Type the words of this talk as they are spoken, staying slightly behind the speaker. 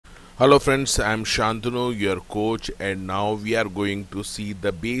Hello friends, I am Shantanu, your coach, and now we are going to see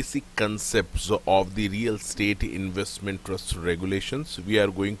the basic concepts of the real estate investment trust regulations. We are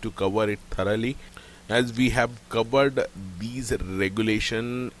going to cover it thoroughly as we have covered these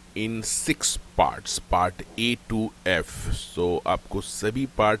regulation in 6 parts, part A to F. So आपको सभी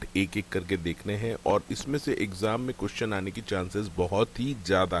part एक एक करके देखने हैं और इसमें से एग्जाम में क्वेश्चन आने की चांसेस बहुत ही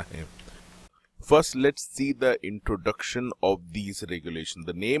ज़्यादा हैं. First, let's see the introduction of these regulations.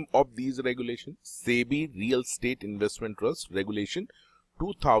 The name of these regulations, SEBI Real Estate Investment Trust Regulation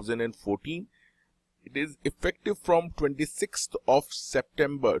 2014. It is effective from 26th of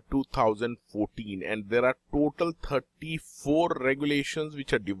September 2014, and there are total 34 regulations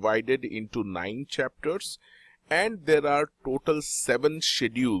which are divided into 9 chapters, and there are total 7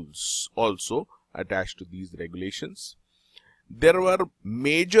 schedules also attached to these regulations. There were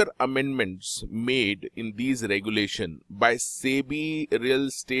major amendments made in these regulations by SEBI Real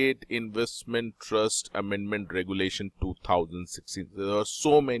Estate Investment Trust Amendment Regulation 2016. There are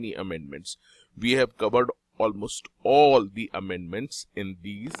so many amendments. We have covered almost all the amendments in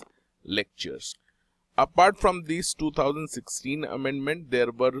these lectures. Apart from this 2016 amendment,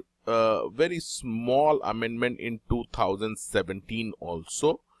 there were very small amendment in 2017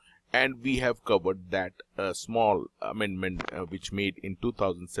 also. And we have covered that small amendment which made in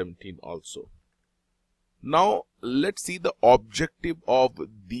 2017 also. Now let's see the objective of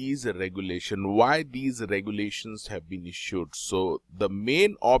these regulations, why these regulations have been issued. So the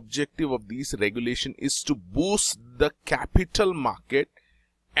main objective of these regulations is to boost the capital market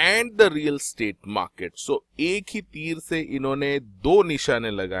and the real estate market. So एक ही तीर से इन्होंने दो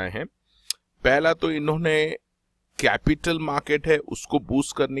निशाने लगाए हैं. पहला तो इन्होंने कैपिटल मार्केट है उसको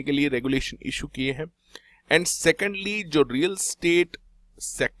बूस्ट करने के लिए रेगुलेशन इशू किए हैं, एंड सेकेंडली जो रियल स्टेट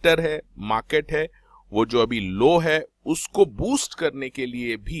सेक्टर है, मार्केट है, वो जो अभी लो है उसको बूस्ट करने के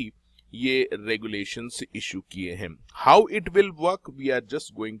लिए भी ये रेगुलेशंस इशू किए हैं. How it will work we are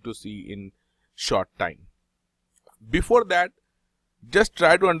just going to C in short time. Before that, just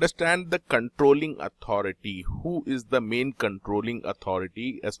try to understand the controlling authority. Who is the main controlling authority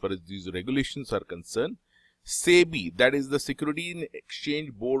as far as these regulations are concerned? SEBI, that is the Securities and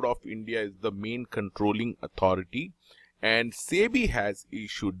Exchange Board of India, is the main controlling authority, and SEBI has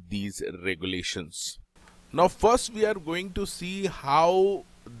issued these regulations. Now first we are going to see how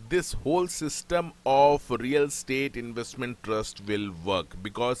this whole system of real estate investment trust will work,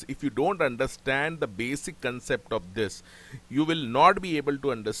 because if you don't understand the basic concept of this, you will not be able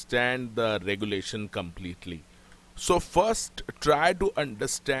to understand the regulation completely. So first, try to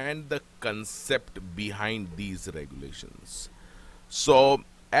understand the concept behind these regulations. So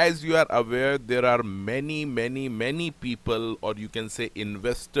as you are aware, there are many people, or you can say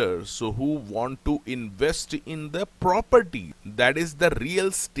investors, who want to invest in the property, that is the real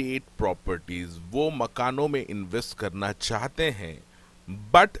estate properties. वो मकानों में invest करना चाहते हैं,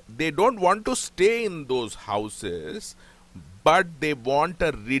 but they don't want to stay in those houses, but they want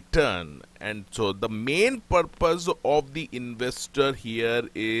a return. And so the main purpose of the investor here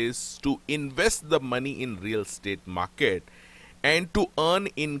is to invest the money in real estate market and to earn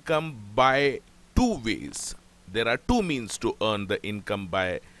income by two ways. There are two means to earn the income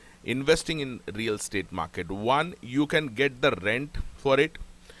by investing in real estate market. One, you can get the rent for it,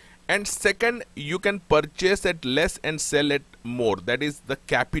 and second, you can purchase at less and sell at more, that is the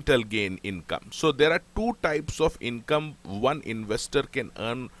capital gain income. So there are two types of income one investor can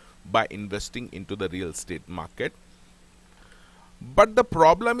earn by investing into the real estate market. But the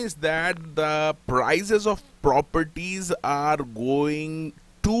problem is that the prices of properties are going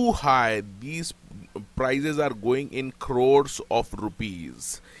too high. These prices are going in crores of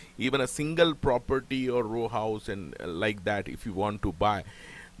rupees. Even a single property or row house and like that, if you want to buy,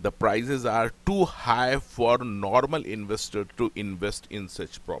 the prices are too high for normal investor to invest in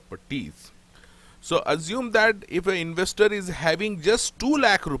such properties. So assume that if an investor is having just 2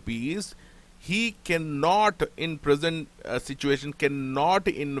 lakh rupees, he cannot, in present situation, cannot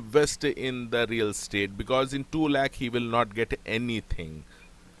invest in the real estate, because in 2 lakh he will not get anything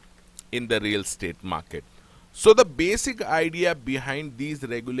in the real estate market. So the basic idea behind these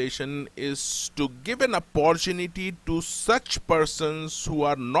regulations is to give an opportunity to such persons who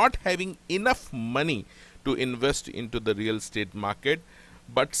are not having enough money to invest into the real estate market,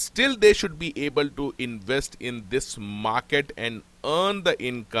 but still they should be able to invest in this market and earn the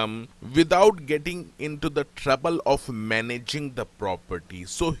income without getting into the trouble of managing the property.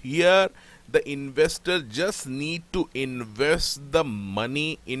 So here the investor just need to invest the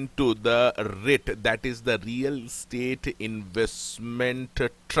money into the REIT, that is the real estate investment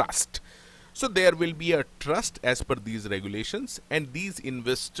trust. So there will be a trust as per these regulations, and these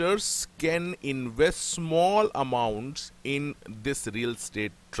investors can invest small amounts in this real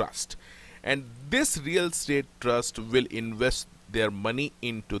estate trust, and this real estate trust will invest their money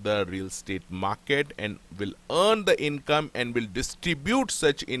into the real estate market and will earn the income and will distribute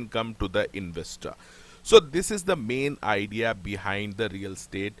such income to the investor. So this is the main idea behind the real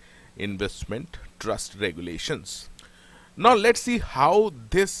estate investment trust regulations. Now let's see how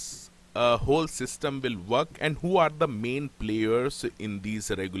this whole system will work and who are the main players in these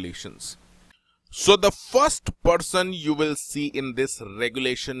regulations. So the first person you will see in this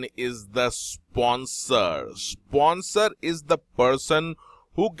regulation is the sponsor. Sponsor is the person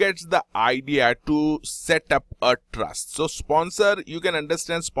who gets the idea to set up a trust. So sponsor, you can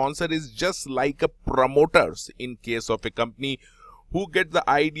understand, sponsor is just like a promoters in case of a company who get the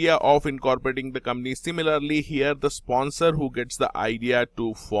idea of incorporating the company. Similarly here, the sponsor who gets the idea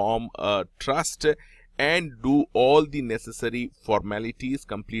to form a trust and do all the necessary formalities,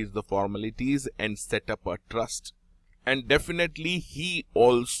 completes the formalities and set up a trust. And definitely he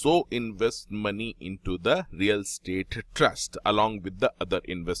also invests money into the real estate trust along with the other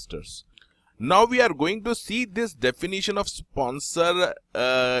investors. Now we are going to see this definition of sponsor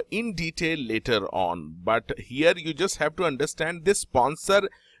in detail later on, but here you just have to understand this sponsor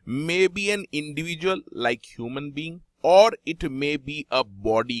may be an individual like human being, or it may be a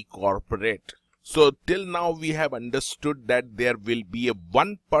body corporate. So till now we have understood that there will be a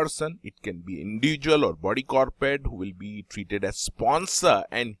one person, it can be individual or body corporate, who will be treated as sponsor,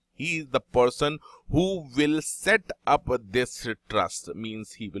 and he is the person who will set up this trust.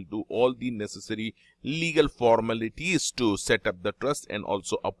 Means he will do all the necessary legal formalities to set up the trust and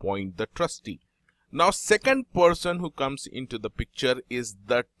also appoint the trustee. Now second person who comes into the picture is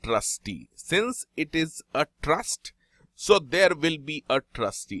the trustee. Since it is a trust, so there will be a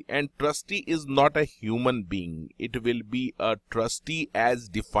trustee, and trustee is not a human being. It will be a trustee as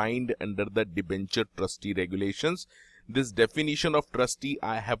defined under the debenture trustee regulations. This definition of trustee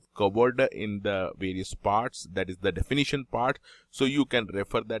I have covered in the various parts, that is the definition part, so you can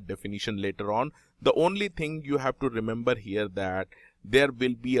refer that definition later on. The only thing you have to remember here that there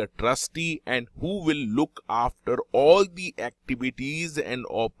will be a trustee and who will look after all the activities and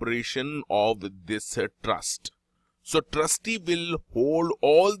operation of this trust. So trustee will hold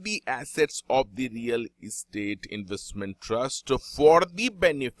all the assets of the real estate investment trust for the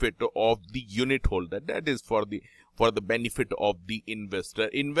benefit of the unit holder, that is for the benefit of the investor.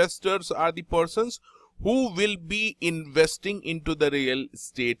 Investors are the persons who will be investing into the real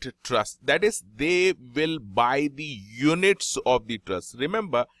estate trust, that is they will buy the units of the trust.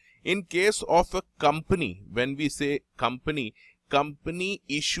 Remember, in case of a company, when we say company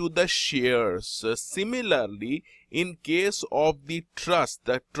issue the shares. Similarly, in case of the trust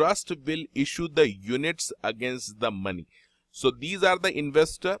will issue the units against the money. So these are the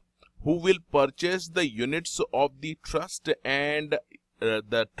investor who will purchase the units of the trust, and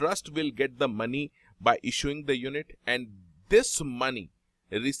the trust will get the money by issuing the unit, and this money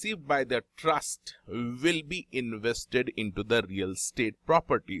received by the trust will be invested into the real estate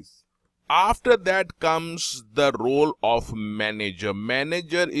properties. After that comes the role of manager.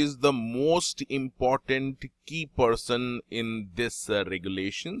 Manager is the most important key person in this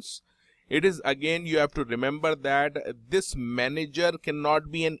regulations. It is, again, you have to remember that this manager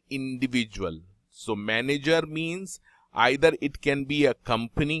cannot be an individual. So manager means either it can be a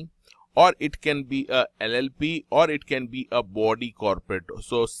company, or it can be a LLP, or it can be a body corporate.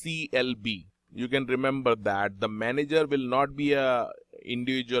 So CLB. You can remember that the manager will not be a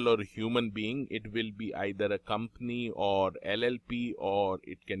individual or human being. It will be either a company or LLP, or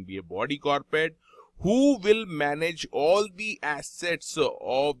it can be a body corporate who will manage all the assets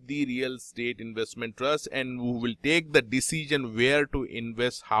of the real estate investment trust, and who will take the decision where to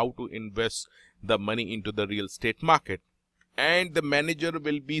invest, how to invest the money into the real estate market. And the manager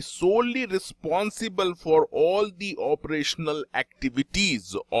will be solely responsible for all the operational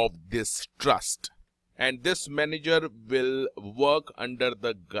activities of this trust. And this manager will work under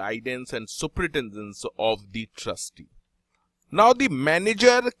the guidance and superintendence of the trustee. Now the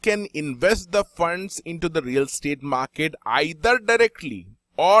manager can invest the funds into the real estate market either directly,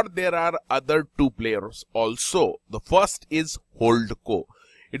 or there are other two players also. The first is Holdco.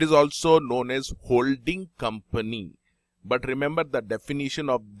 It is also known as holding company. But remember, the definition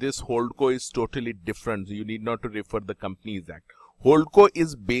of this Holdco is totally different. You need not to refer the Companies Act. Holdco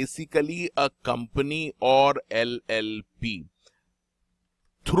is basically a company or LLP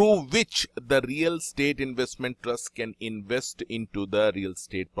through which the real estate investment trust can invest into the real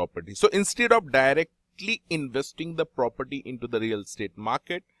estate property. So instead of directly investing the property into the real estate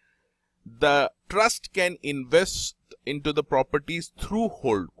market, the trust can invest into the properties through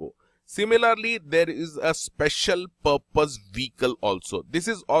Holdco. Similarly, there is a special purpose vehicle also. This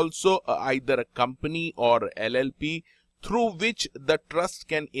is also either a company or LLP through which the trust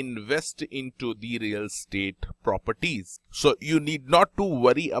can invest into the real estate properties. So you need not to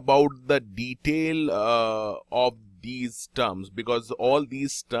worry about the detail of these terms, because all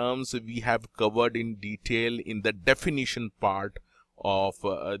these terms we have covered in detail in the definition part of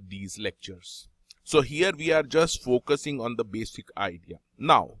these lectures. So here we are just focusing on the basic idea.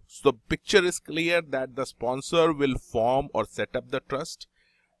 Now, so the picture is clear that the sponsor will form or set up the trust.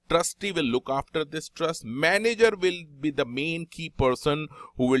 Trustee will look after this trust. Manager will be the main key person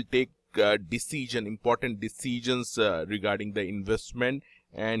who will take important decisions regarding the investment,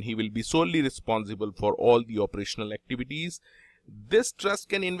 and he will be solely responsible for all the operational activities. This trust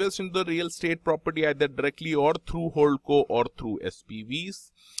can invest in the real estate property either directly or through Holdco or through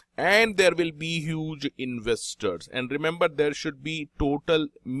SPVs. And there will be huge investors. And remember, there should be total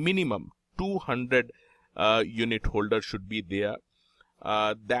minimum 200 unit holders should be there.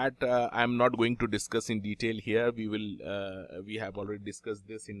 That I'm not going to discuss in detail here. We have already discussed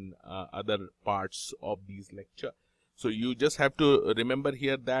this in other parts of these lecture. So you just have to remember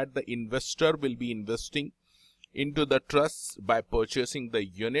here that the investor will be investing into the trusts by purchasing the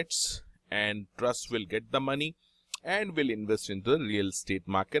units, and trust will get the money and will invest into the real estate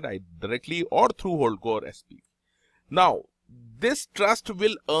market either directly or through Holdco or SPV. Now, this trust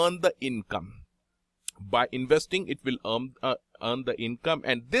will earn the income. By investing, it will earn the income,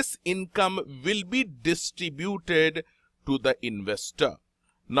 and this income will be distributed to the investor.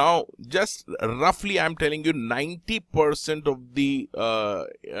 Now, just roughly, I'm telling you 90% of the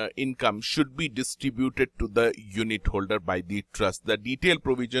income should be distributed to the unit holder by the trust. The detailed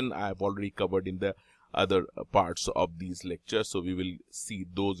provision I have already covered in the other parts of these lectures, so we will see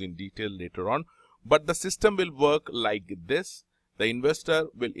those in detail later on. But the system will work like this. The investor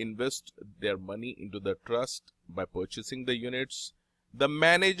will invest their money into the trust by purchasing the units. The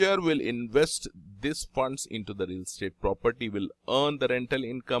manager will invest these funds into the real estate property, will earn the rental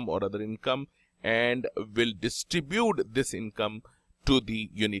income or other income, and will distribute this income to the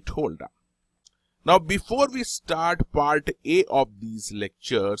unit holder. Now, before we start part A of these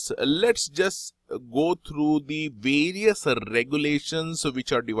lectures, let's just go through the various regulations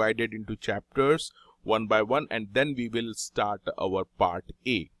which are divided into chapters one by one, and then we will start our part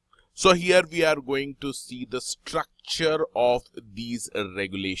A. So here we are going to see the structure of these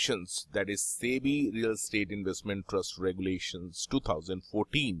regulations, that is SEBI Real Estate Investment Trust Regulations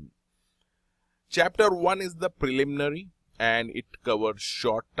 2014. Chapter 1 is the preliminary, and it covers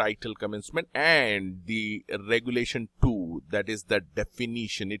short title commencement, and the regulation 2, that is the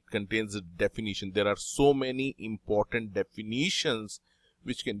definition. It contains a definition. There are so many important definitions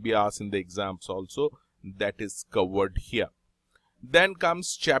which can be asked in the exams also, that is covered here. Then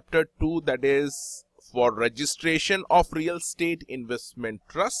comes chapter 2, that is for registration of real estate investment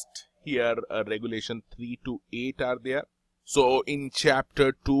trust. Here regulation 3 to 8 are there. So in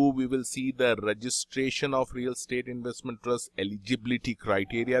chapter 2 we will see the registration of real estate investment trust eligibility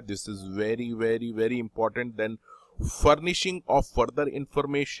criteria. This is very important. Then furnishing of further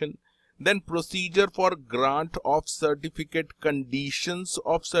information. Then procedure for grant of certificate, conditions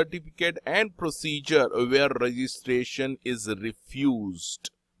of certificate, and procedure where registration is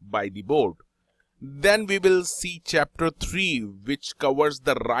refused by the board. Then we will see chapter 3, which covers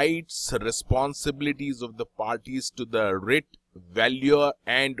the rights, responsibilities of the parties to the REIT, valuer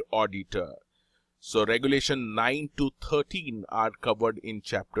and auditor. So regulation 9 to 13 are covered in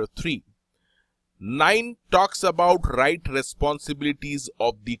chapter 3. 9 talks about right responsibilities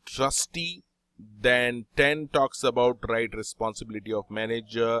of the trustee. Then 10 talks about right responsibility of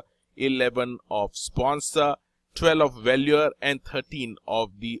manager, 11 of sponsor, 12 of valuer, and 13 of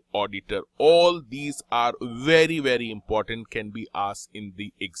the auditor. All these are very important, can be asked in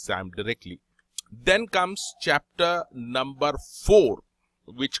the exam directly. Then comes chapter number 4,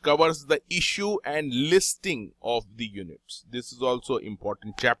 which covers the issue and listing of the units. This is also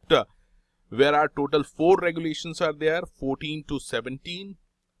important chapter, where our total 4 regulations are there, 14 to 17.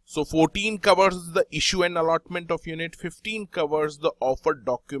 So 14 covers the issue and allotment of unit, 15 covers the offer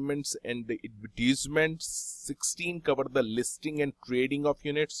documents and the advertisements, 16 cover the listing and trading of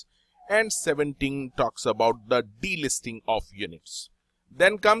units, and 17 talks about the delisting of units.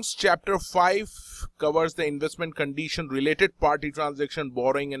 Then comes chapter 5, covers the investment condition, related party transaction,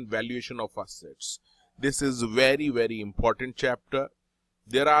 borrowing and valuation of assets. This is very important chapter.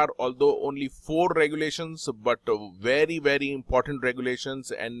 There are, although only 4 regulations, but very important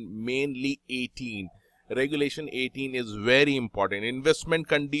regulations, and mainly 18. Regulation 18 is very important. Investment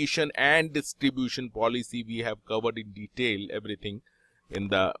condition and distribution policy, we have covered in detail everything in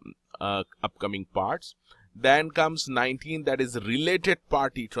the upcoming parts. Then comes 19, that is related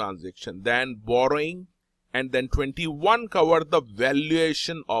party transaction. Then borrowing, and then 21 cover the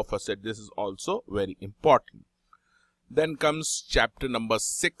valuation of asset. This is also very important. Then comes chapter number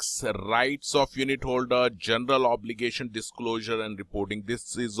 6, rights of unit holder, general obligation disclosure and reporting.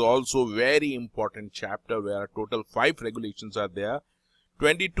 This is also very important chapter where total 5 regulations are there.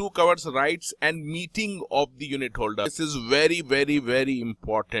 22 covers rights and meeting of the unit holder. This is very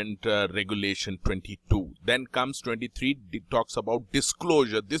important regulation 22. Then comes 23, it talks about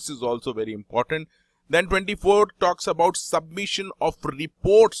disclosure. This is also very important. Then 24 talks about submission of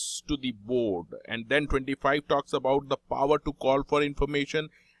reports to the board. And then 25 talks about the power to call for information.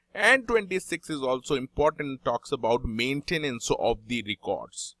 And 26 is also important, talks about maintenance of the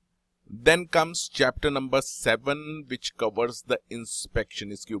records. Then comes chapter number 7, which covers the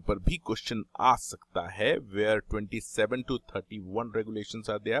inspection. इसके ऊपर भी question आ सकता है, where 27 to 31 regulations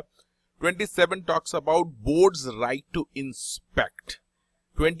are there. 27 talks about board's right to inspect.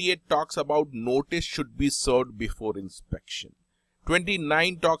 28 talks about notice should be served before inspection.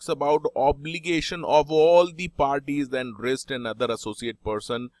 29 talks about obligation of all the parties and rest and other associate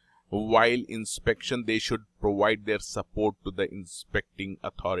person while inspection. They should provide their support to the inspecting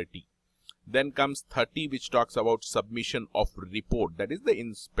authority. Then comes 30, which talks about submission of report, that is the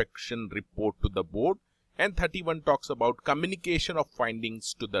inspection report to the board. And 31 talks about communication of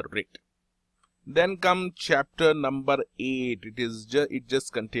findings to the REIT. Then come chapter number 8. It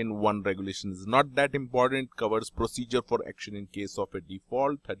just contains one regulation. It's not that important. It covers procedure for action in case of a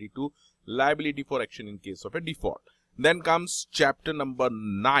default. 32, liability for action in case of a default. Then comes chapter number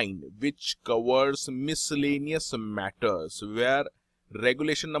 9, which covers miscellaneous matters, where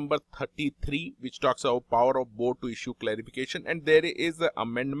regulation number 33, which talks about power of board to issue clarification, and there is an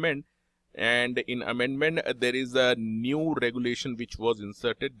amendment, and in amendment there is a new regulation which was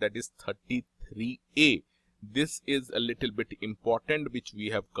inserted, that is 33A. This is a little bit important, which we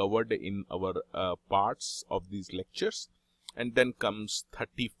have covered in our parts of these lectures. And then comes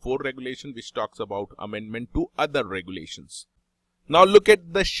 34 regulation, which talks about amendment to other regulations. Now look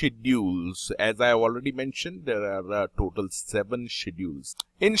at the schedules. As I have already mentioned, there are total 7 schedules.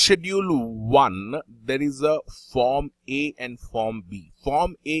 In schedule 1, there is a form A and form B.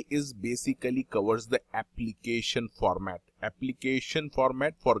 Form A is basically covers the application format. Application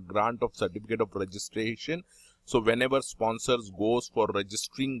format for grant of certificate of registration. So whenever sponsors goes for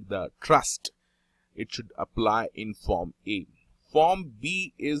registering the trust, it should apply in form A. Form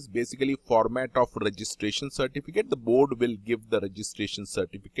B is basically format of registration certificate. The board will give the registration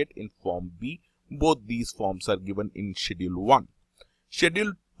certificate in form B. Both these forms are given in schedule 1.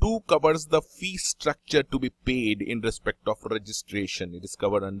 Schedule 2 covers the fee structure to be paid in respect of registration. It is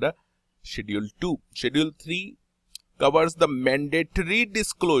covered under schedule 2. Schedule 3 covers the mandatory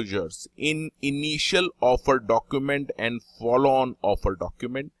disclosures in initial offer document and follow-on offer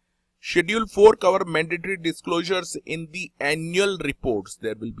document. Schedule 4 cover mandatory disclosures in the annual reports.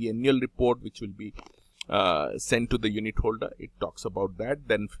 There will be annual report which will be sent to the unit holder. It talks about that.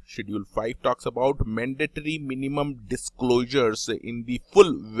 Then Schedule 5 talks about mandatory minimum disclosures in the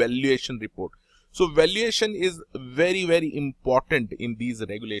full valuation report. So valuation is very important in these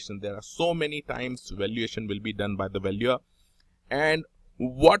regulations. There are so many times valuation will be done by the valuer, and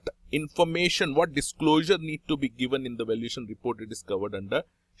what information, what disclosure need to be given in the valuation report, it is covered under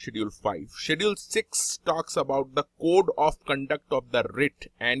Schedule 5. Schedule 6 talks about the code of conduct of the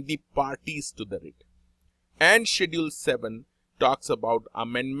REIT and the parties to the REIT. And Schedule 7 talks about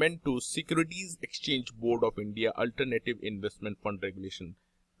amendment to Securities Exchange Board of India Alternative Investment Fund Regulation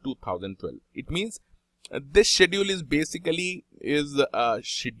 2012. It means this schedule is basically a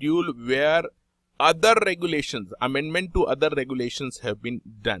schedule where other regulations, amendment to other regulations have been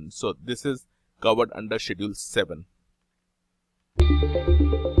done. So this is covered under Schedule 7.